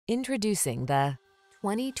Introducing the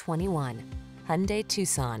 2021 Hyundai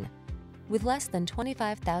Tucson. With less than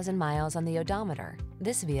 25,000 miles on the odometer,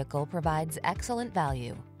 this vehicle provides excellent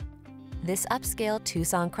value. This upscale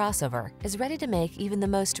Tucson crossover is ready to make even the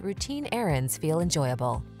most routine errands feel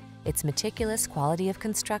enjoyable. Its meticulous quality of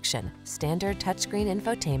construction, standard touchscreen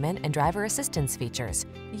infotainment and driver assistance features,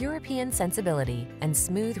 European sensibility, and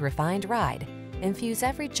smooth, refined ride infuse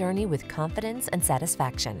every journey with confidence and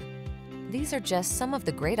satisfaction. These are just some of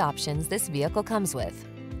the great options this vehicle comes with: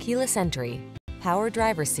 keyless entry, power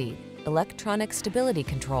driver seat, electronic stability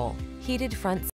control, heated front